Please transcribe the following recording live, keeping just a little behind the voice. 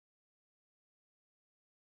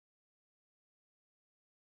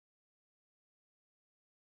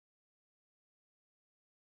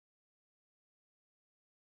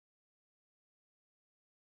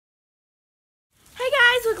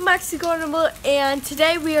welcome back to Golden Bullet, and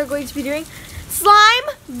today we are going to be doing Slime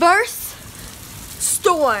vs.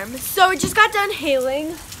 Storm. So it just got done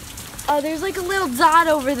hailing. There's like a little dot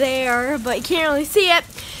over there, but you can't really see it.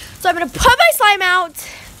 So I'm gonna put my slime out,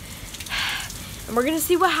 and we're gonna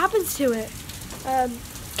see what happens to it.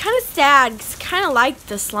 Kind of sad, because I kind of like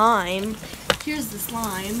the slime. Here's the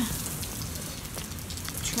slime.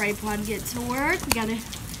 Tripod get to work. We gotta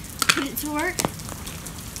put it to work.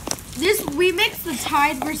 We mixed the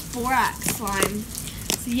Tide vs. Borax slime.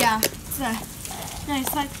 So yeah, it's a nice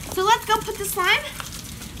slime. So let's go put the slime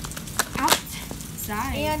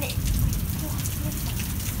outside. And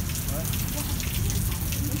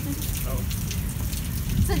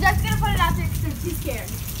so Jeff's gonna put it out there because she's scared.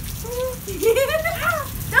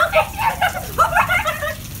 Don't get scared!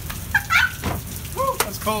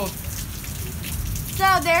 That's cold.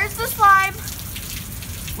 So there's the slime.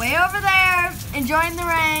 Way over there, enjoying the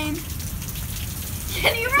rain.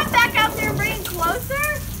 Can you run back out there and bring it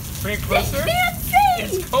closer? Bring it closer? You can't see!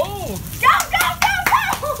 It's cold! Go, go, go, go!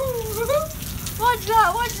 Watch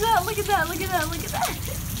that, watch that. Look at that, look at that, look at that.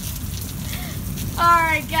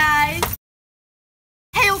 Alright, guys.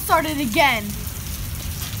 Hail started again.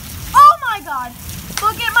 Oh my god.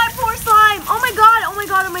 Look at my poor slime. Oh my god, oh my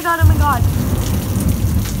god, oh my god, oh my god.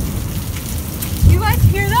 You guys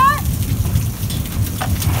hear that?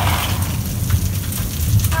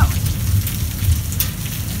 Oh.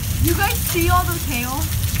 You guys see all those hail?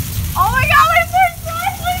 Oh my god, my poor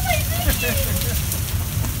slime!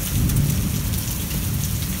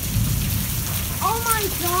 Oh my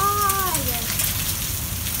god!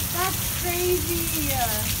 That's crazy!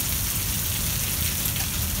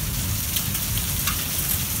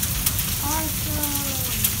 Awesome!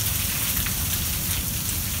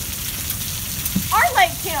 Our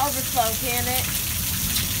lake can't overflow, can it?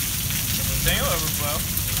 The thing will overflow.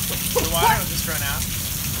 The water will just run out.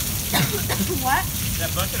 What?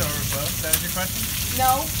 That bucket will overflow. That was your question?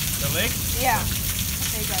 No. The lake? Yeah.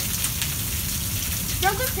 Okay, good.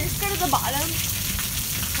 Does the fish go to the bottom?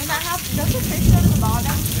 When that happens, does the fish go to the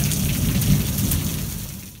bottom?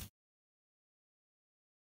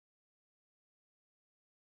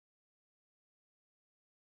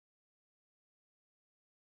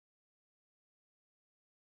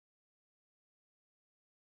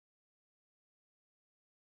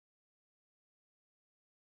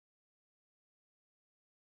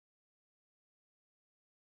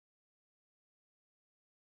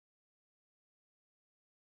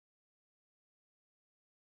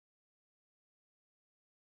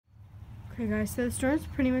 Okay guys, so the storm's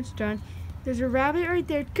pretty much done. There's a rabbit right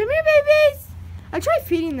there. Come here, babies! I tried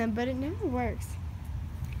feeding them, but it never works.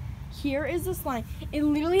 Here is the slime. It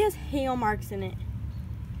literally has hail marks in it.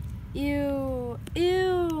 Ew.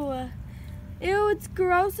 Ew. Ew, it's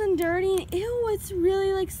gross and dirty. Ew, it's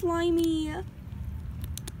really like slimy.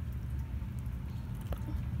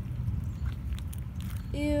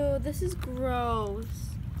 Ew, this is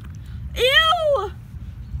gross. Ew!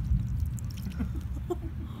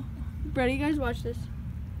 Ready, guys? Watch this.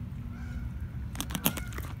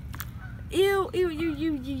 Ew, ew, ew,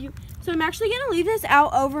 ew, ew, ew. So I'm actually gonna leave this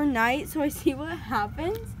out overnight so I see what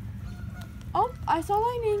happens. Oh, I saw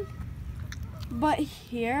lightning. But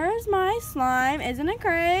here's my slime. Isn't it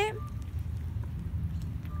great?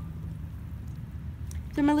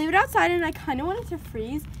 So I'm gonna leave it outside, and I kind of want it to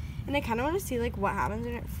freeze, and I kind of want to see like what happens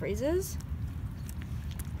when it freezes.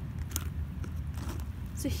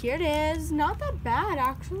 So here it is. Not that bad,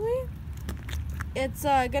 actually. It's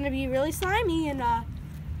gonna be really slimy and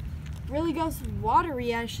really goes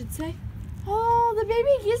watery, I should say. Oh, the baby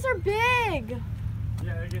geese are big.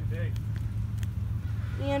 Yeah, they're getting big.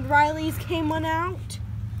 And Riley's came one out.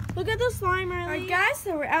 Look at the slime, Riley. Alright guys,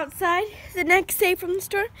 so we're outside the next day from the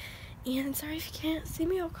store. And sorry if you can't see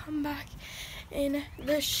me, I'll come back in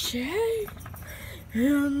the shade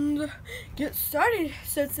and get started.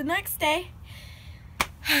 So it's the next day.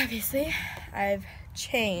 Obviously, I've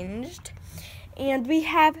changed. And we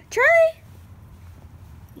have Charlie.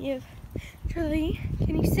 You have Charlie.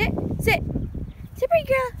 Can you sit? Sit. Sit, pretty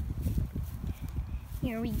girl.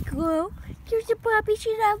 Here we go. Here's the puppy.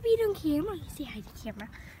 She's out beat on camera. You say hi to the camera.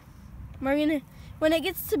 We're gonna, when it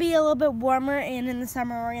gets to be a little bit warmer and in the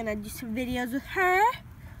summer, we're gonna do some videos with her.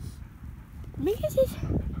 Because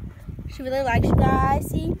she really likes you guys.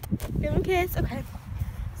 See? Give them a kiss. Okay.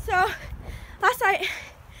 So, last night,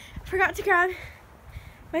 I forgot to grab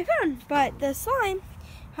my phone, but the slime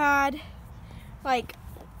had like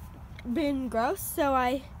been gross, so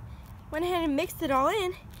I went ahead and mixed it all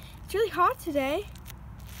in. It's really hot today.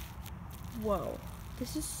 Whoa,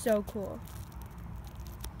 this is so cool.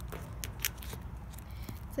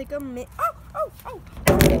 It's like a oh, Oh, oh,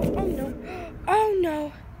 oh no. Oh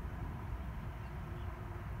no.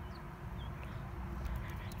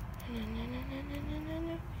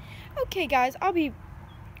 No. Okay, guys, I'll be.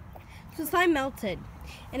 So slime melted,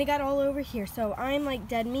 and it got all over here, so I'm like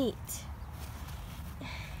dead meat.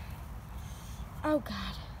 Oh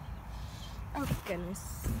God. Oh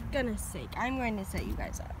goodness sake. I'm going to set you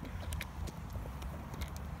guys up.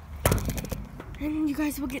 And you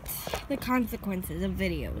guys will get the consequences of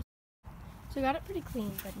videos. So I got it pretty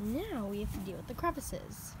clean, but now we have to deal with the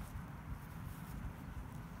crevices.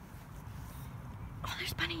 Oh,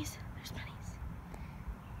 there's bunnies. There's bunnies.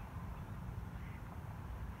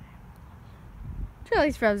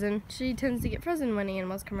 Charlie's frozen. She tends to get frozen when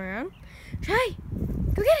animals come around. Charlie,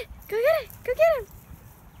 go get it. Go get it. Go get him.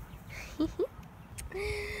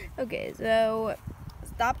 Okay, so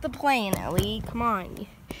stop the playing, Ellie. Come on.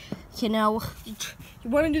 You know, you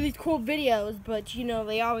want to do these cool videos, but you know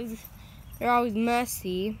they're always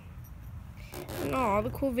messy. No, all the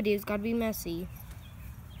cool videos gotta be messy.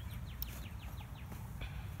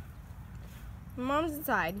 Mom's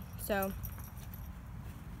inside, so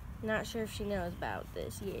not sure if she knows about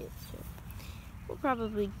this yet. So we'll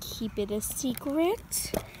probably keep it a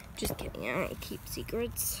secret. Just kidding, I don't keep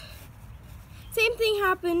secrets. Same thing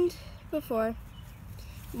happened before.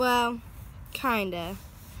 Well, kinda.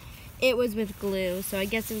 It was with glue, so I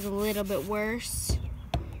guess it was a little bit worse.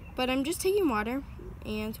 But I'm just taking water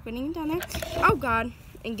and putting it down there. Oh God,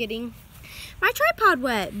 and getting my tripod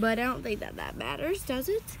wet. But I don't think that matters, does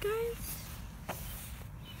it, guys?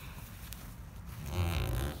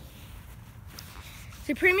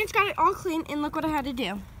 So pretty much got it all clean, and look what I had to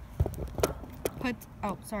do.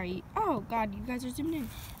 Oh, sorry. Oh God, you guys are zoomed in.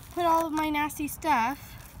 Put all of my nasty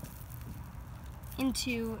stuff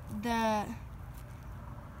into the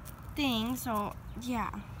thing, so yeah.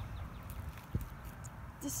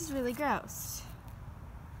 This is really gross.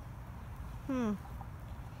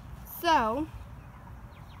 So,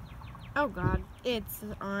 oh God, it's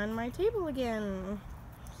on my table again.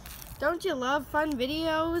 Don't you love fun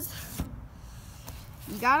videos?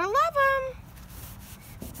 You gotta love them.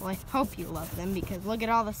 Well, I hope you love them, because look at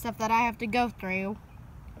all the stuff that I have to go through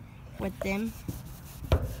with them.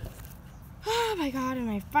 Oh my God, and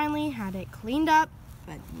I finally had it cleaned up.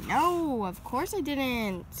 But no, of course I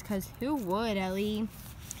didn't, because who would, Ellie?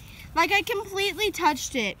 Like, I completely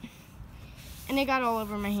touched it, and it got all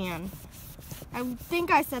over my hand. I think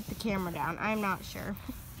I set the camera down. I'm not sure.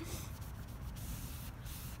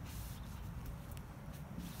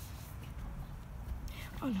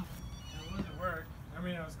 Oh no. It was at work. I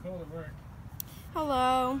mean, it was cold at work.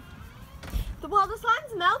 Hello. Well, the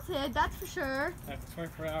slime's melted, that's for sure. After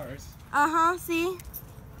 24 hours. Uh-huh, see?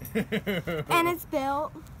 And it's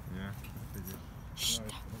built. Yeah. Shh.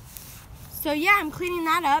 So yeah, I'm cleaning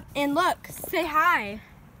that up. And look, say hi.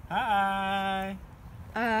 Hi.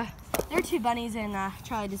 There are two bunnies, and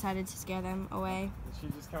Charlie decided to scare them away. Did she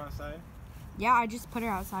just come outside? Yeah, I just put her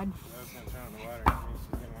outside. I was going to turn on the water. I mean, she's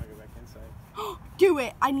going to want to go back inside. Do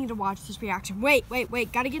it. I need to watch this reaction. Wait.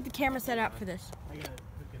 Gotta get the camera set up for this. I got to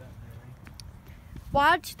hook it up there, right?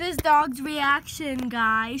 Watch this dog's reaction,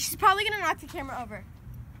 guys. She's probably gonna knock the camera over.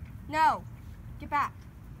 No. Get back.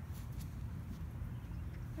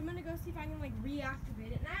 I'm gonna go see if I can like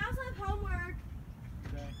reactivate it. And I also have homework.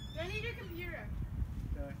 Okay. I need your computer.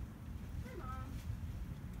 Okay. Hi, Mom.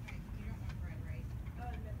 You don't want bread, right?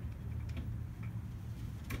 Oh, no.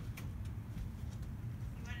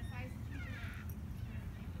 You want a slice of cheese?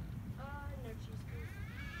 No cheese, please.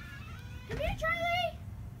 Come here, Charlie.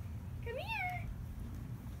 Come here.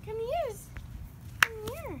 Come here. Come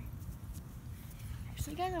here.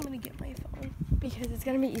 Actually, guys, I'm gonna get my phone because it's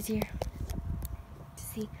gonna be easier to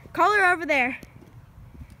see. Call her over there.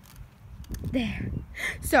 There.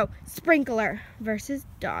 So, sprinkler versus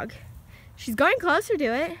dog. She's going closer to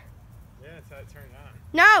it. Yeah, that's how it turned on.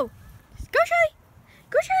 No. Go, Charlie.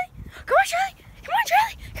 Go, Charlie. Come on, Charlie. Come on,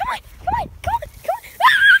 Charlie. Come on. Come on. Come on. Come on.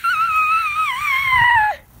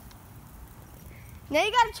 Ah! Now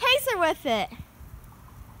you gotta chase her with it.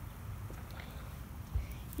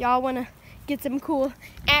 Y'all wanna get some cool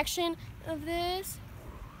action of this?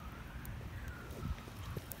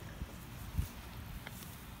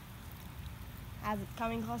 As it's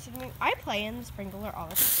coming closer to me, I play in the sprinkler all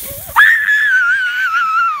the time.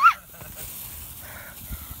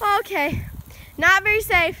 Okay, not very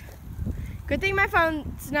safe. Good thing my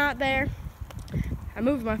phone's not there. I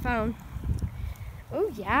moved my phone. Oh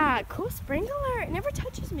yeah, cool sprinkler. It never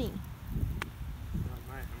touches me. Oh,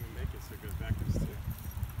 I'm going to make it so it goes backwards too.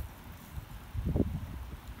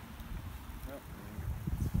 Nope.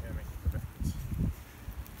 Yeah, make it go backwards.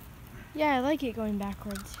 Yeah, I like it going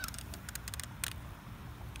backwards.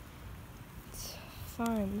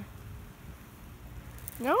 fun.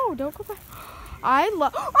 No, don't go back. I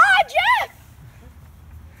love. Ah, Jeff!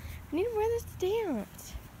 I need to wear this to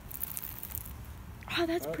dance. Oh,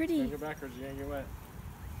 that's pretty. Go backwards, you're gonna get wet.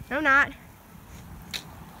 No, I'm not.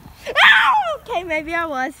 Ow! Okay, maybe I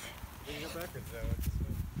was. You can go backwards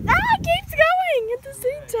though. Ah, it keeps going at the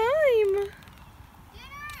same time.